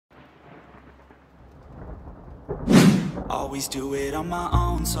Always do it on my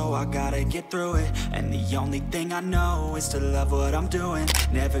own, so I gotta get through it. And the only thing I know is to love what I'm doing.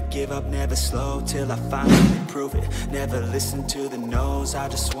 Never give up, never slow, till I finally prove it. Never listen to the no's, I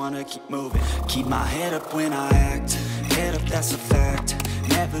just wanna keep moving. Keep my head up when I act, head up, that's a fact.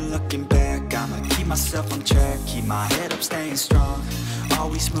 Never looking back, I'ma keep myself on track. Keep my head up, staying strong,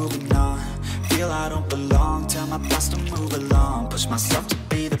 always moving on. Feel I don't belong, tell my thoughts to move along. Push myself to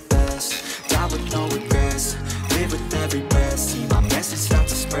be the best, die with no regrets. Live with every breath, see my message start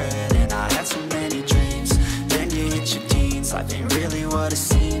to spread. And I had so many dreams, then you hit your teens. Life ain't really what it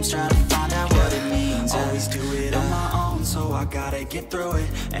seems, trying to find out what it means. Always do it on my own, so I gotta get through it.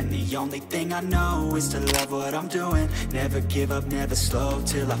 And the only thing I know is to love what I'm doing. Never give up, never slow,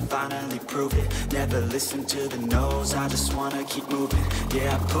 till I finally prove it. Never listen to the no's, I just wanna keep moving.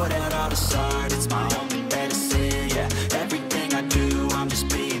 Yeah, I put out all this art, it's my only medicine. Yeah, everything I do, I'm just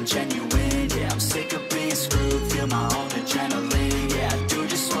being genuine. Yeah, I'm sick of being screwed, feel my own adrenaline. Yeah, I do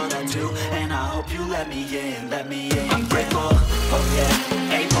just what I do, and I hope you let me in, let me in. I'm grateful, oh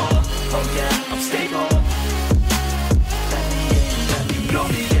yeah, able, oh yeah, I'm stable. Let me in, let me know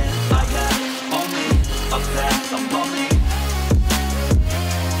me, yeah, I got only a path, I'm lonely.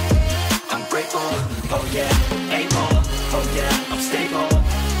 I'm grateful, oh yeah, able, oh yeah, I'm stable.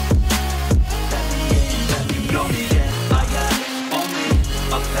 Let me in, let me know me, yeah, I got only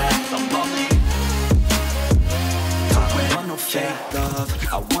a path, I'm lonely. I want no fake love,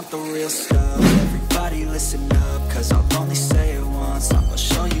 I want the real stuff. Everybody listen up, cause I'll only say it once. I'm gonna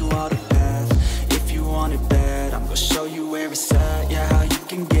show you all the path, if you want it bad. I'm gonna show you where it's at, yeah, how you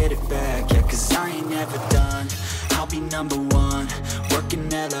can get it back. Yeah, cause I ain't never done, I'll be number one. Working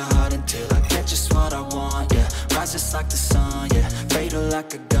hella hard until I get just what I want. Yeah, rise just like the sun, yeah, fatal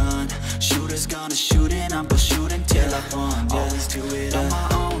like a gun. Shooter's gonna shoot and I'm gonna shoot until I won. Yeah. Always do it on my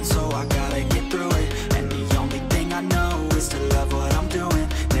own, so I gotta get through it. And the only thing I know is to love what I'm doing.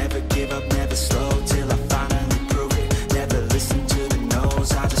 Never give up, never slow, till I finally prove it. Never listen to the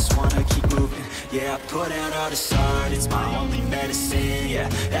no's, I just wanna keep moving. Yeah, I put out all this art, it's my only medicine. Yeah,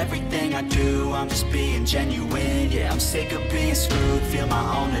 everything I do, I'm just being genuine. Yeah, I'm sick of being screwed, feel my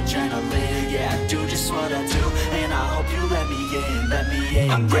own adrenaline. Yeah, I do just what I do, and I hope you let me in, let me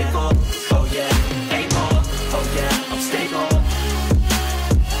in. I'm grateful, oh yeah, able, oh yeah, I'm stable.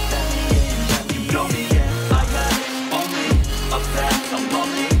 Let me in, let me know me, yeah, I got only a path, I'm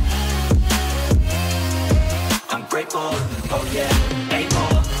lonely. I'm grateful, oh yeah,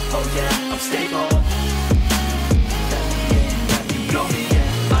 able, oh yeah, I'm stable. Let me in, let me know me, yeah,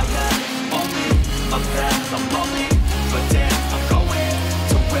 I got only a path, I'm lonely. But damn, I'm going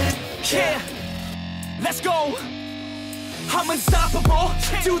to win, yeah, let's go. I'm unstoppable,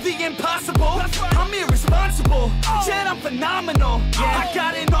 do the impossible. I'm irresponsible, yet I'm phenomenal. I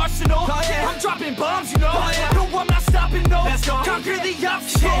got an arsenal, I'm dropping bombs, you know. No, I'm not stopping, no, conquer the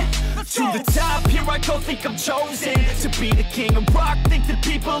obstacle. To the top, here I go, think I'm chosen to be the king of rock, think the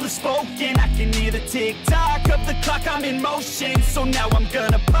people have spoken. I can hear the tick-tock of the clock, I'm in motion. So now I'm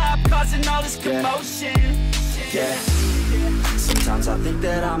gonna pop, causing all this commotion. Yeah, sometimes I think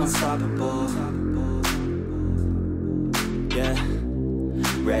that I'm unstoppable. Yeah,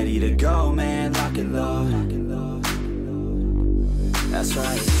 ready to go, man, lock and load. That's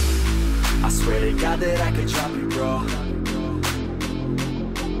right, I swear to God that I could drop it, bro.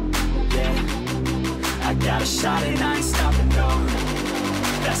 Yeah, I got a shot and I ain't stopping, no.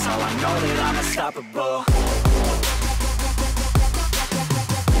 That's how I know that I'm unstoppable.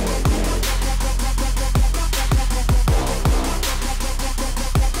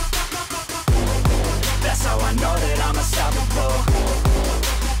 That's how I know that I'm unstoppable.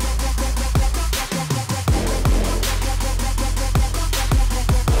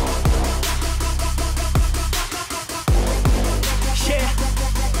 Yeah,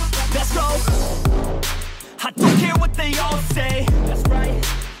 let's go. I don't care what they all say. That's right,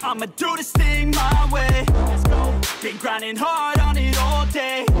 I'ma do this thing my way. Let's go. Been grinding hard on it all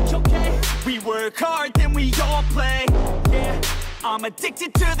day. Okay, we work hard, then we all play. Yeah, I'm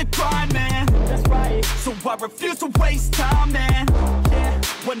addicted to the grind, man. That's right, so I refuse to waste time, man. Yeah,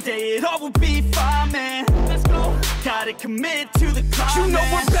 one day it all will be fine, man. Let's go. Gotta commit to the climb, you know,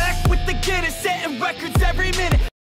 man. We're back with the Guinness, setting records every minute.